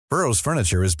Burrow's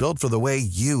furniture is built for the way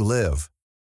you live.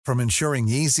 From ensuring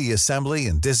easy assembly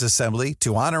and disassembly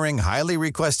to honoring highly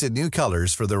requested new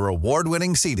colors for their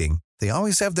award-winning seating, they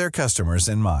always have their customers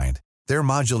in mind. Their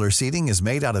modular seating is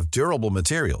made out of durable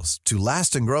materials to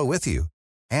last and grow with you.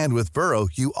 And with Burrow,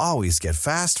 you always get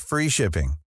fast, free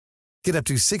shipping. Get up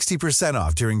to 60%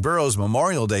 off during Burrow's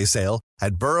Memorial Day sale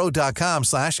at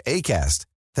burrow.com/ACAST.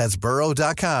 That's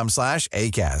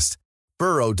burrow.com/ACAST.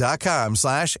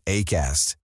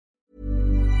 burrow.com/ACAST.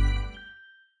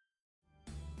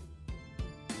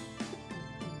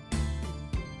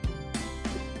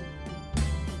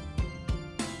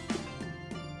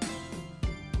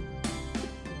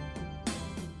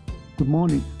 Good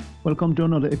morning. Welcome to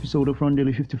another episode of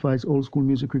Rondelle 55's Old School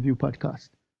Music Review Podcast.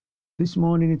 This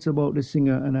morning it's about the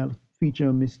singer, and I'll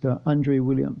feature Mr. Andre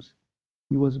Williams.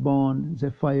 He was born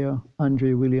Zephyr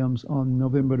Andre Williams on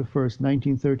November the 1st,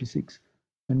 1936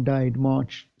 and died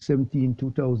March 17,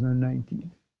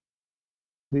 2019.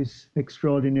 This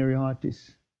extraordinary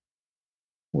artist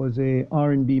was a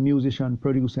R&B musician,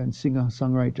 producer, and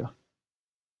singer-songwriter,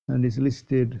 and is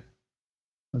listed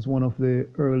as one of the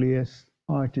earliest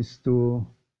artists to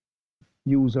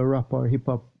use a rap or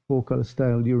hip-hop vocal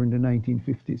style during the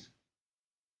 1950s.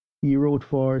 He wrote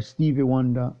for Stevie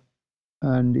Wonder,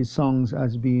 and his songs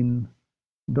has been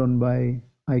done by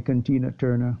Ike and Tina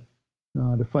Turner,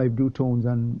 the Five Dutones,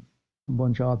 and a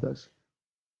bunch of others.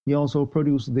 He also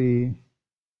produced Ike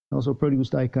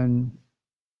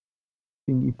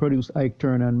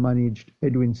Turner and managed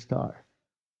Edwin Starr.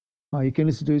 You can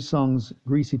listen to his songs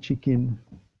Greasy Chicken,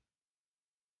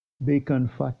 Bacon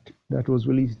Fat, that was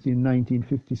released in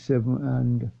 1957,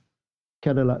 and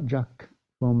Cadillac Jack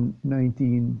from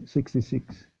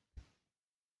 1966.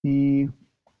 He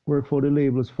worked for the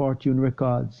labels Fortune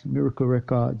Records, Miracle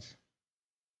Records,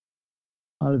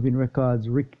 Alvin Records,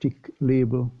 Rick Tick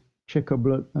label, Checker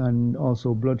Blood, and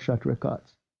also Bloodshot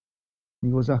Records. He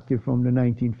was active from the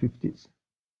 1950s.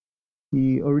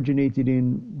 He originated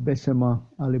in Bessemer,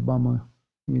 Alabama,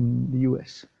 in the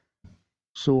US.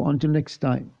 So until next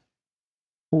time,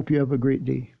 hope you have a great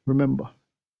day. Remember,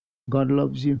 God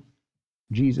loves you.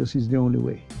 Jesus is the only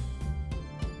way.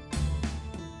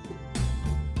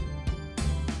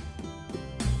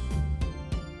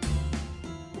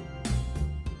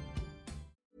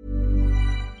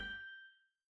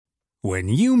 When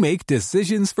you make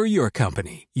decisions for your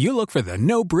company, you look for the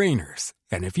no-brainers.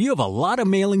 And if you have a lot of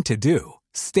mailing to do,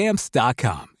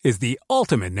 Stamps.com is the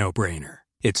ultimate no-brainer.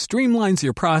 It streamlines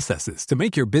your processes to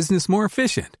make your business more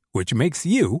efficient, which makes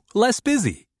you less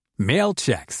busy. Mail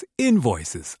checks,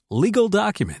 invoices, legal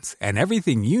documents, and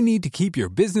everything you need to keep your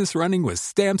business running with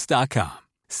Stamps.com.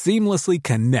 Seamlessly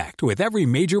connect with every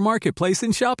major marketplace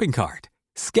and shopping cart.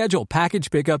 Schedule package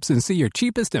pickups and see your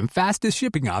cheapest and fastest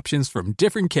shipping options from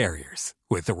different carriers,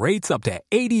 with rates up to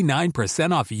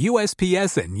 89% off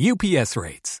USPS and UPS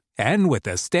rates. And with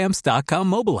the Stamps.com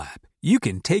mobile app, you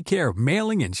can take care of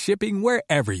mailing and shipping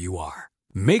wherever you are.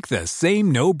 Make the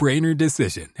same no-brainer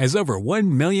decision as over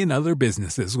 1 million other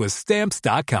businesses with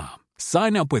Stamps.com.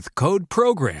 Sign up with code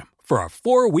PROGRAM for a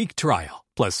 4-week trial,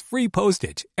 plus free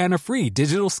postage and a free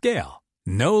digital scale.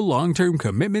 No long-term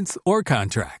commitments or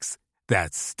contracts.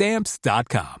 That's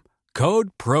Stamps.com.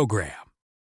 Code PROGRAM.